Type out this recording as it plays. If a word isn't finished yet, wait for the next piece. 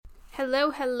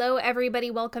Hello, everybody.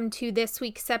 Welcome to this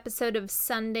week's episode of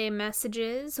Sunday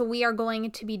Messages. We are going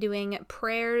to be doing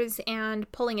prayers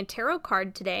and pulling a tarot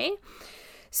card today.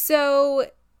 So,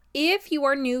 if you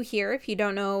are new here, if you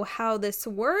don't know how this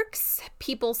works,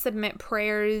 people submit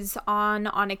prayers on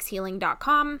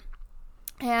onyxhealing.com.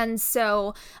 And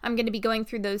so I'm going to be going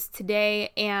through those today,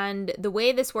 and the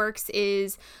way this works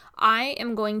is I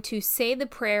am going to say the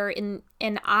prayer and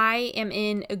I am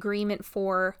in agreement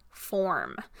for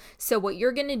form. So what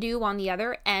you're going to do on the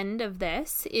other end of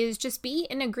this is just be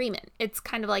in agreement. It's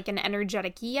kind of like an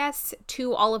energetic yes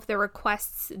to all of the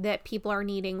requests that people are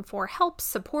needing for help,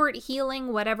 support,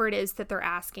 healing, whatever it is that they're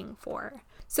asking for.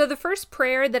 So the first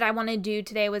prayer that I want to do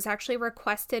today was actually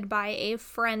requested by a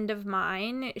friend of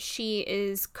mine. She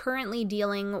is currently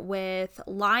dealing with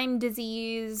Lyme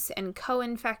disease and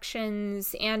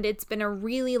co-infections, and it's been a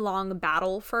really long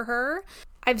battle for her.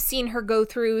 I've seen her go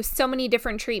through so many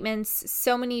different treatments,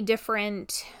 so many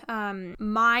different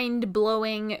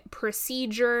mind-blowing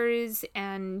procedures,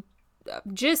 and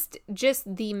just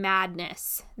the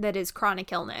madness that is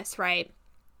chronic illness, right?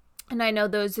 And I know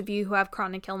those of you who have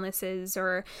chronic illnesses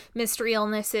or mystery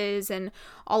illnesses and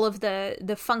all of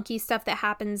the funky stuff that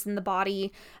happens in the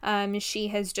body, she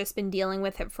has just been dealing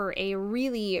with it for a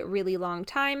really, really long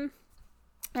time.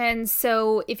 And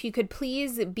so if you could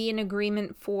please be in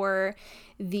agreement for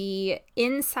the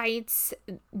insights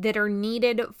that are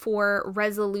needed for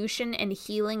resolution and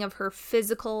healing of her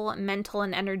physical, mental,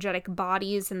 and energetic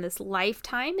bodies in this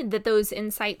lifetime, that those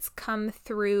insights come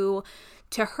through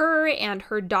to her and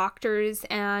her doctors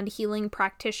and healing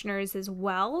practitioners as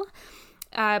well.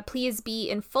 Please be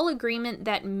in full agreement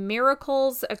that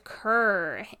miracles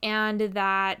occur and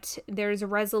that there's a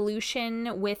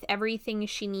resolution with everything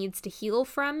she needs to heal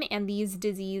from and these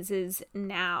diseases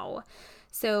now.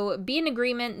 So be in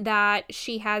agreement that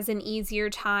she has an easier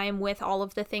time with all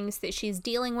of the things that she's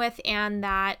dealing with, and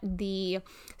that the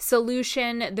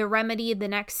solution, the remedy, the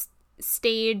next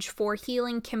stage for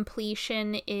healing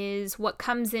completion is what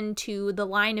comes into the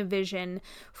line of vision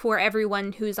for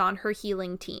everyone who's on her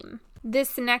healing team.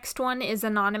 This next one is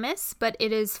anonymous, but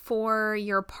it is for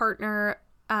your partner.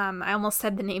 I almost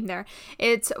said the name there.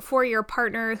 It's for your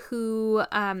partner who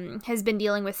has been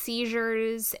dealing with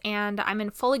seizures, and I'm in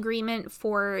full agreement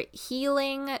for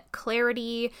healing,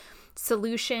 clarity,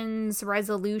 solutions,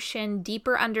 resolution,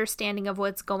 deeper understanding of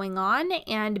what's going on,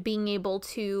 and being able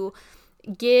to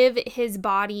give his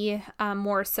body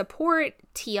more support,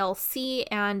 TLC,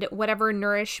 and whatever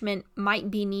nourishment might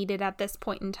be needed at this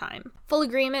point in time. Full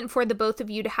agreement for the both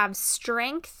of you to have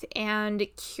strength and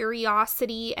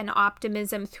curiosity and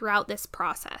optimism throughout this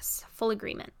process. Full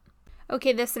agreement.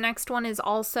 Okay, this next one is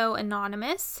also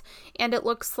anonymous, and it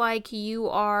looks like you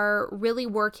are really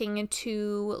working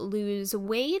to lose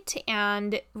weight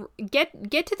and get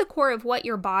to the core of what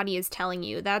your body is telling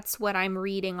you. That's what I'm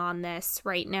reading on this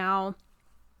right now.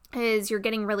 Is you're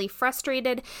getting really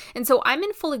frustrated. And so I'm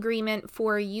in full agreement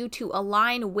for you to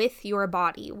align with your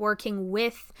body, working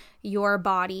with your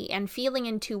body and feeling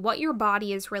into what your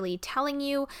body is really telling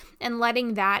you and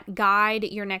letting that guide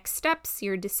your next steps,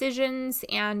 your decisions,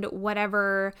 and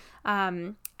whatever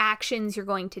actions you're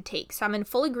going to take. So I'm in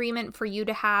full agreement for you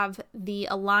to have the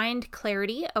aligned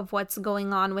clarity of what's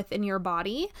going on within your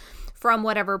body from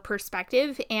whatever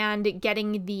perspective, and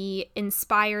getting the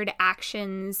inspired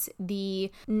actions,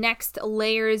 the next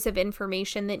layers of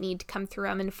information that need to come through.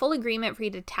 I'm in full agreement for you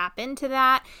to tap into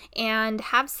that and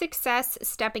have success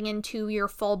stepping into your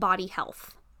full body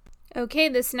health. Okay,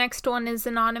 this next one is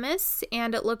anonymous,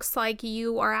 and it looks like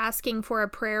you are asking for a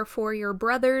prayer for your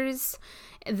brothers,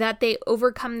 that they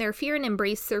overcome their fear and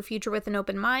embrace their future with an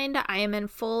open mind. I am in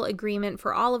full agreement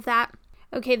for all of that.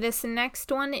 Okay, this next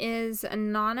one is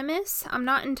anonymous. I'm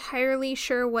not entirely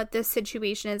sure what this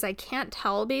situation is. I can't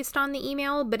tell based on the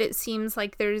email, but it seems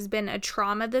like there's been a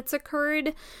trauma that's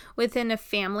occurred within a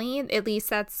family. At least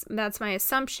that's my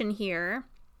assumption here.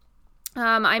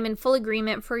 I'm in full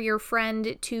agreement for your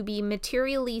friend to be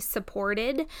materially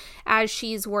supported as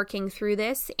she's working through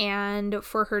this, and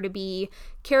for her to be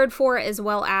cared for, as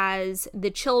well as the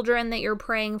children that you're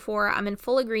praying for. I'm in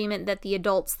full agreement that the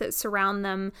adults that surround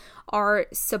them are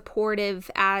supportive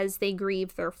as they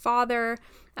grieve their father.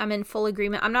 I'm in full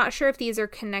agreement. I'm not sure if these are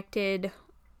connected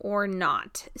or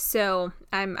not, so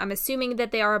I'm assuming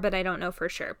that they are, but I don't know for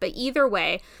sure. But either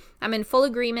way, I'm in full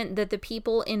agreement that the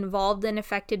people involved and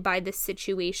affected by this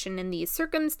situation and these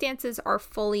circumstances are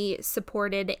fully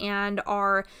supported and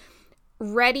are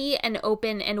ready and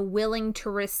open and willing to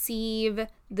receive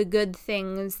the good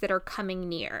things that are coming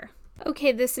near.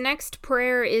 Okay, this next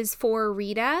prayer is for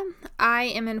Rita. I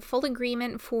am in full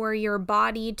agreement for your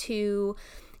body to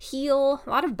heal. A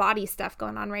lot of body stuff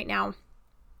going on right now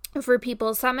for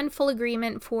people. So I'm in full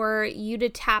agreement for you to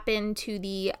tap into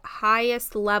the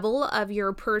highest level of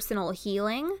your personal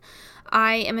healing.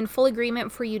 I am in full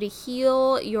agreement for you to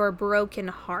heal your broken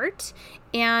heart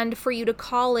and for you to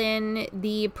call in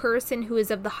the person who is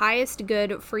of the highest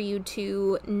good for you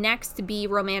to next be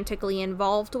romantically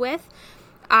involved with.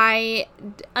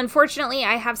 Unfortunately,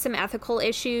 I have some ethical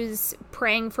issues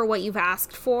praying for what you've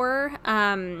asked for.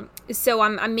 So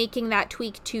I'm making that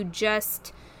tweak to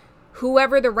just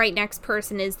whoever the right next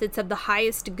person is that's of the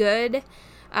highest good.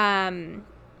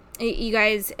 You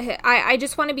guys, I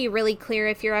just want to be really clear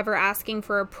if you're ever asking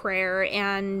for a prayer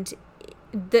and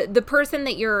the person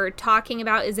that you're talking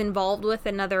about is involved with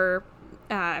another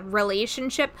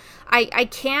relationship, I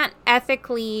can't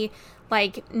ethically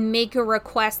make a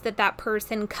request that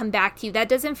person come back to you. That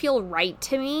doesn't feel right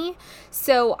to me.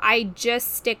 So I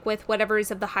just stick with whatever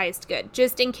is of the highest good.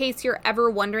 Just in case you're ever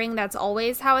wondering, that's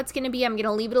always how it's going to be. I'm going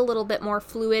to leave it a little bit more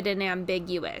fluid and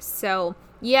ambiguous. So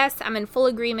yes, I'm in full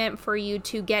agreement for you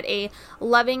to get a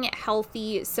loving,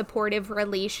 healthy, supportive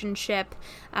relationship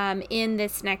in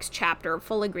this next chapter.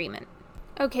 Full agreement.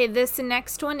 Okay, this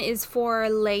next one is for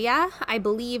Leia. I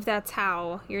believe that's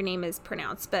how your name is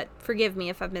pronounced, but forgive me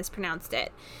if I've mispronounced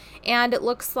it. And it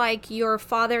looks like your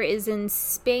father is in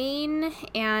Spain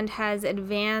and has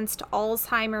advanced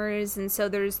Alzheimer's, and so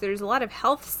there's a lot of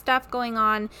health stuff going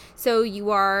on. So you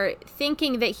are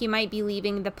thinking that he might be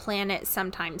leaving the planet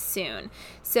sometime soon.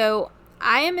 So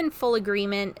I am in full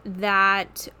agreement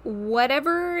that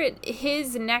whatever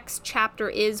his next chapter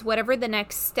is, whatever the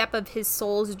next step of his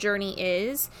soul's journey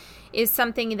is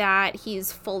something that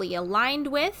he's fully aligned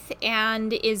with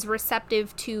and is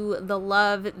receptive to the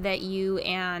love that you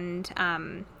and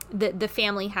the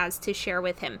family has to share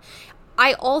with him.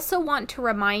 I also want to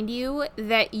remind you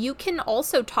that you can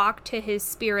also talk to his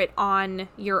spirit on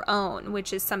your own,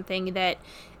 which is something that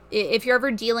if you're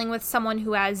ever dealing with someone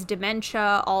who has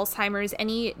dementia, Alzheimer's,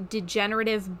 any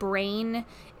degenerative brain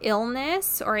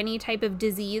illness or any type of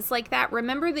disease like that,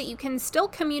 remember that you can still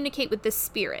communicate with the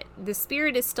spirit. The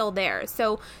spirit is still there.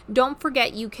 So don't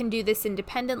forget you can do this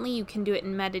independently. You can do it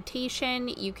in meditation.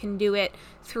 You can do it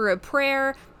through a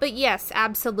prayer. But yes,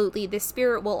 absolutely, the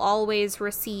spirit will always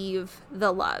receive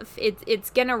the love. It's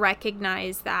going to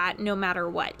recognize that no matter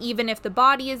what, even if the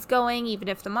body is going, even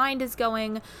if the mind is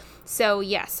going. So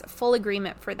yes, full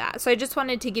agreement for that. So I just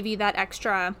wanted to give you that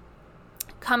extra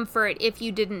comfort if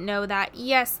you didn't know that.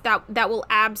 Yes, that will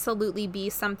absolutely be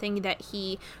something that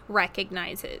he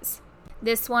recognizes.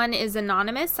 This one is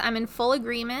anonymous. I'm in full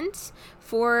agreement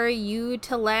for you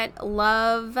to let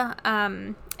love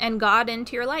and God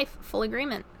into your life. Full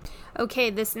agreement. Okay,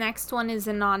 this next one is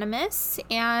anonymous,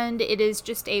 and it is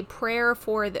just a prayer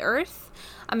for the earth.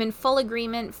 I'm in full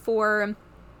agreement for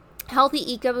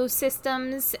healthy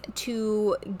ecosystems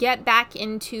to get back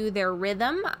into their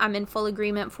rhythm. I'm in full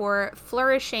agreement for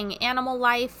flourishing animal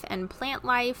life and plant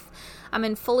life. I'm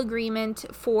in full agreement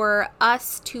for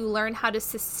us to learn how to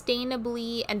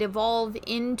sustainably and evolve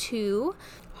into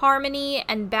harmony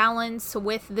and balance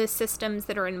with the systems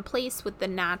that are in place with the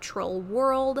natural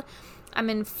world. I'm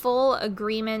in full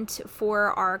agreement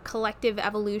for our collective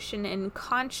evolution in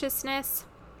consciousness.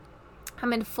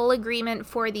 I'm in full agreement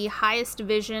for the highest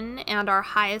vision and our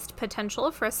highest potential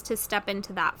for us to step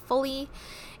into that fully.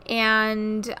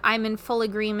 And I'm in full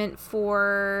agreement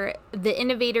for the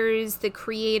innovators, the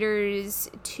creators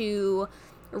to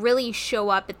really show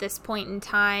up at this point in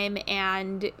time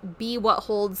and be what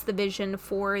holds the vision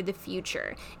for the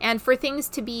future. And for things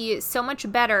to be so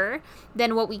much better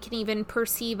than what we can even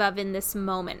perceive of in this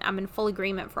moment. I'm in full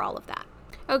agreement for all of that.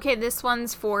 Okay, this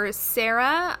one's for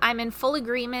Sarah. I'm in full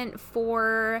agreement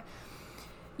for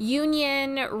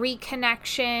union,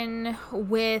 reconnection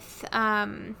with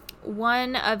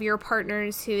one of your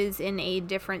partners who is in a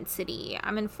different city.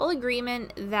 I'm in full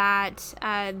agreement that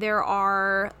there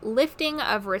are lifting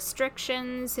of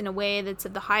restrictions in a way that's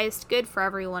of the highest good for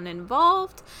everyone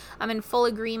involved. I'm in full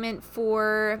agreement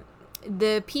for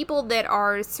the people that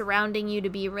are surrounding you to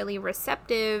be really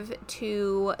receptive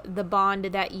to the bond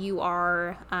that you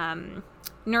are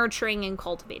nurturing and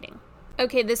cultivating.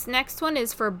 Okay, this next one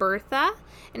is for Bertha,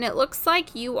 and it looks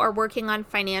like you are working on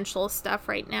financial stuff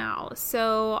right now.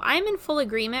 So I'm in full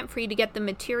agreement for you to get the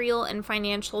material and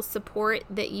financial support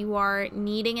that you are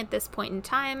needing at this point in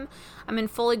time. I'm in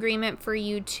full agreement for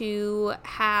you to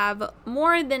have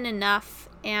more than enough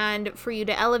and for you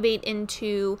to elevate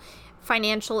into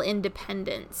financial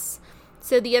independence.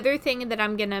 So the other thing that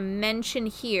I'm going to mention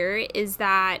here is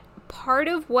that part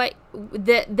of what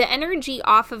the energy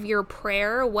off of your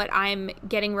prayer, what I'm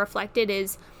getting reflected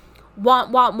is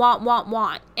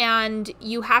want. And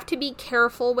you have to be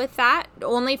careful with that.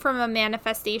 Only from a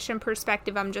manifestation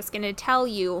perspective, I'm just going to tell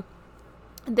you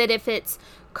that if it's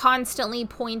constantly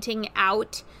pointing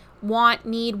out want,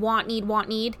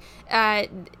 need,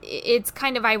 it's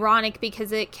kind of ironic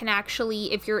because it can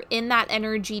actually, if you're in that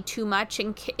energy too much,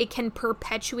 and it can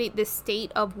perpetuate this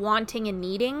state of wanting and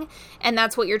needing, and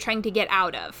that's what you're trying to get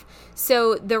out of.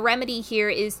 So the remedy here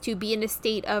is to be in a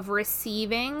state of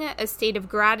receiving, a state of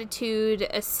gratitude,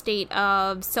 a state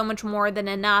of so much more than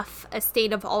enough, a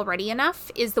state of already enough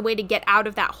is the way to get out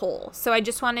of that hole. So I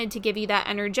just wanted to give you that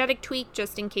energetic tweak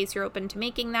just in case you're open to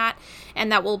making that,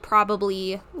 and that will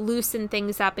probably loosen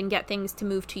things up and get things to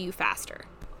move to you faster.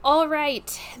 All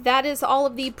right, that is all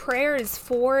of the prayers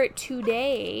for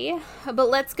today. But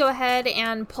let's go ahead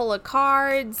and pull a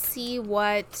card, see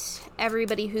what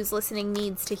everybody who's listening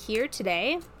needs to hear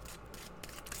today.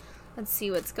 Let's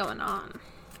see what's going on.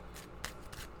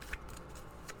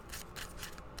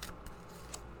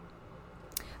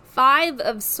 Five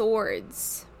of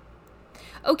Swords.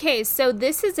 Okay, so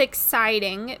this is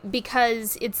exciting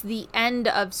because it's the end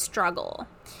of struggle.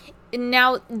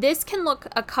 Now, this can look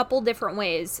a couple different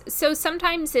ways. So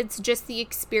sometimes it's just the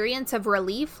experience of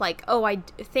relief, like, oh,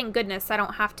 thank goodness I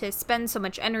don't have to spend so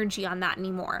much energy on that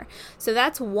anymore. So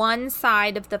that's one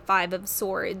side of the Five of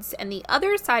Swords. And the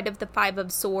other side of the Five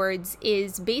of Swords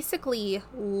is basically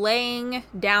laying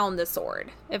down the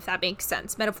sword, if that makes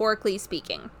sense, metaphorically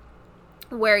speaking,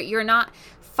 where you're not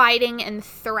fighting and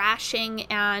thrashing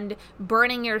and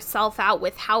burning yourself out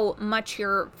with how much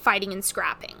you're fighting and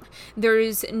scrapping.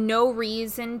 There's no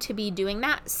reason to be doing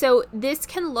that. So this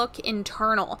can look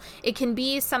internal. It can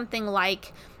be something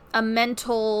like a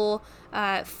mental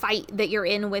fight that you're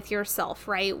in with yourself,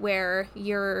 right? Where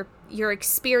you're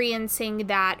experiencing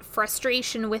that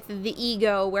frustration with the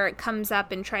ego, where it comes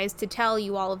up and tries to tell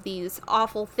you all of these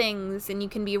awful things, and you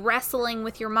can be wrestling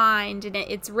with your mind, and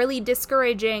it's really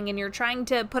discouraging, and you're trying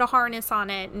to put a harness on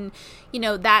it, and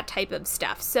that type of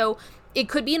stuff. So it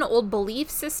could be an old belief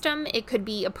system. It could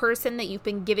be a person that you've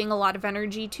been giving a lot of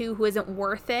energy to who isn't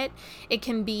worth it. It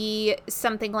can be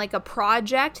something like a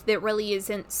project that really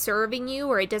isn't serving you,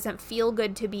 or it doesn't feel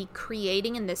good to be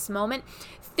creating in this moment.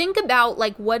 Think about,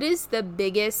 like, what is the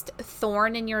biggest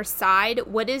thorn in your side?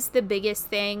 What is the biggest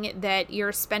thing that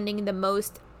you're spending the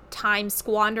most time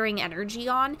squandering energy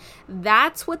on?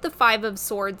 That's what the Five of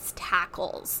Swords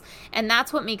tackles. And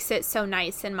that's what makes it so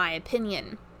nice, in my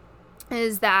opinion,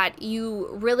 is that you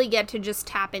really get to just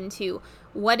tap into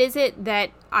what is it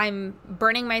that I'm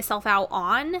burning myself out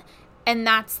on, and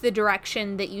that's the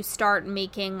direction that you start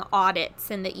making audits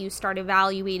and that you start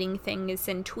evaluating things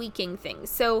and tweaking things.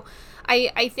 So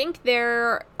I think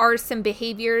there are some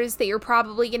behaviors that you're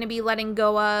probably going to be letting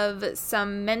go of,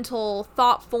 some mental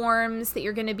thought forms that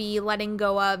you're going to be letting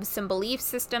go of, some belief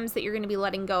systems that you're going to be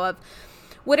letting go of.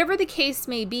 Whatever the case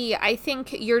may be, I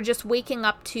think you're just waking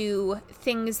up to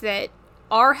things that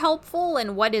are helpful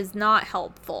and what is not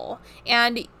helpful.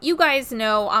 And you guys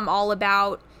know I'm all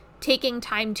about taking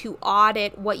time to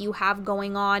audit what you have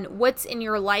going on, what's in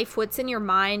your life, what's in your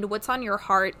mind, what's on your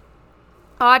heart.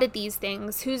 Audit these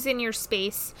things, who's in your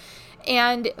space,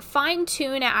 and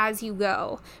fine-tune as you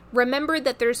go. Remember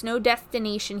that there's no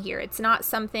destination here. It's not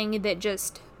something that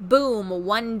just, boom,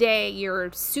 one day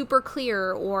you're super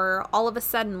clear, or all of a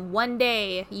sudden one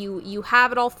day you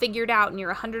have it all figured out and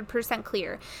you're 100%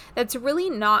 clear. That's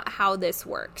really not how this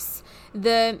works.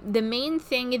 The main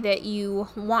thing that you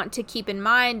want to keep in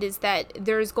mind is that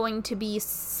there's going to be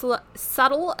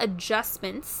subtle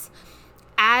adjustments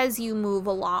as you move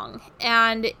along.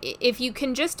 And if you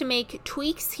can just make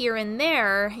tweaks here and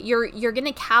there, you're going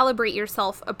to calibrate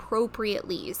yourself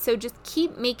appropriately. So just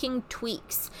keep making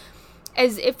tweaks.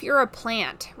 As if you're a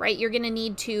plant, right? You're going to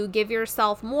need to give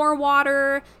yourself more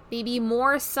water, maybe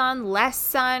more sun, less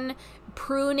sun,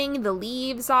 pruning the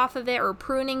leaves off of it, or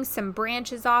pruning some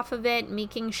branches off of it,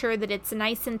 making sure that it's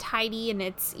nice and tidy and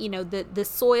it's, the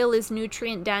soil is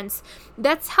nutrient dense.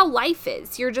 That's how life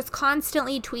is. You're just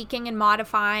constantly tweaking and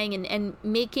modifying and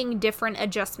making different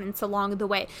adjustments along the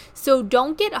way. So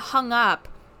don't get hung up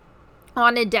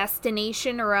on a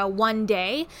destination or a one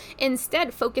day.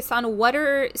 Instead, focus on what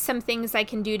are some things I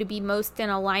can do to be most in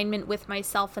alignment with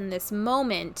myself in this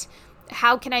moment.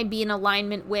 How can I be in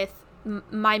alignment with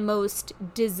my most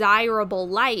desirable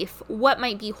life? What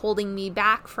might be holding me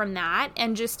back from that?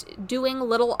 And just doing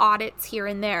little audits here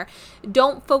and there.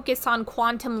 Don't focus on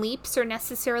quantum leaps or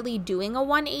necessarily doing a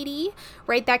 180,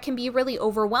 right? That can be really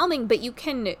overwhelming, but you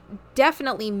can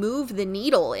definitely move the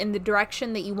needle in the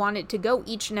direction that you want it to go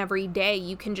each and every day.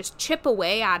 You can just chip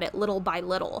away at it little by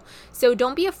little. So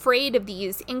don't be afraid of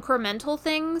these incremental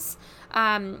things.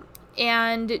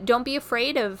 And don't be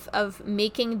afraid of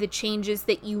making the changes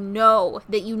that you know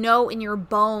in your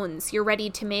bones you're ready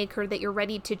to make, or that you're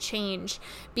ready to change.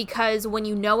 Because when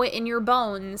you know it in your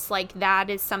bones, like, that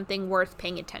is something worth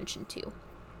paying attention to.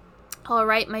 All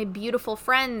right, my beautiful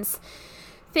friends,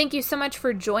 thank you so much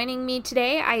for joining me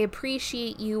today. I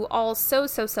appreciate you all so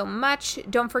much.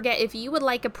 Don't forget, if you would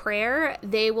like a prayer,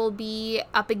 they will be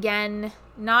up again,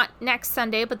 not next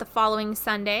Sunday, but the following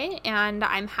Sunday. And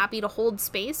I'm happy to hold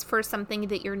space for something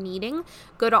that you're needing.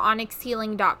 Go to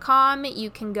onyxhealing.com. You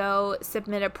can go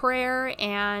submit a prayer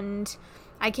and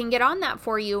I can get on that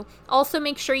for you. Also,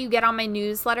 make sure you get on my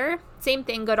newsletter. Same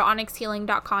thing, go to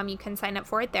onyxhealing.com. You can sign up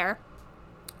for it there.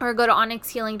 Or go to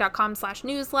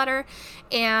onyxhealing.com/newsletter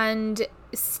and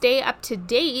stay up to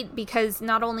date, because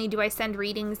not only do I send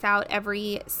readings out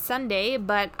every Sunday,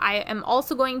 but I am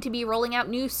also going to be rolling out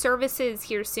new services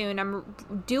here soon. I'm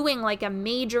doing like a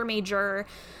major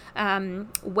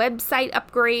website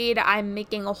upgrade. I'm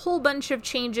making a whole bunch of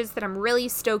changes that I'm really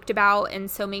stoked about,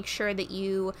 and so make sure that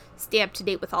you stay up to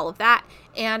date with all of that.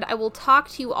 And I will talk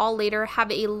to you all later.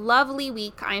 Have a lovely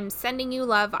week. I'm sending you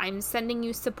love. I'm sending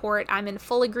you support. I'm in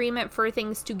full agreement for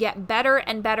things to get better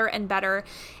and better and better.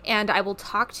 And I will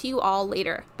talk to you all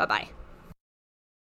later. Bye-bye.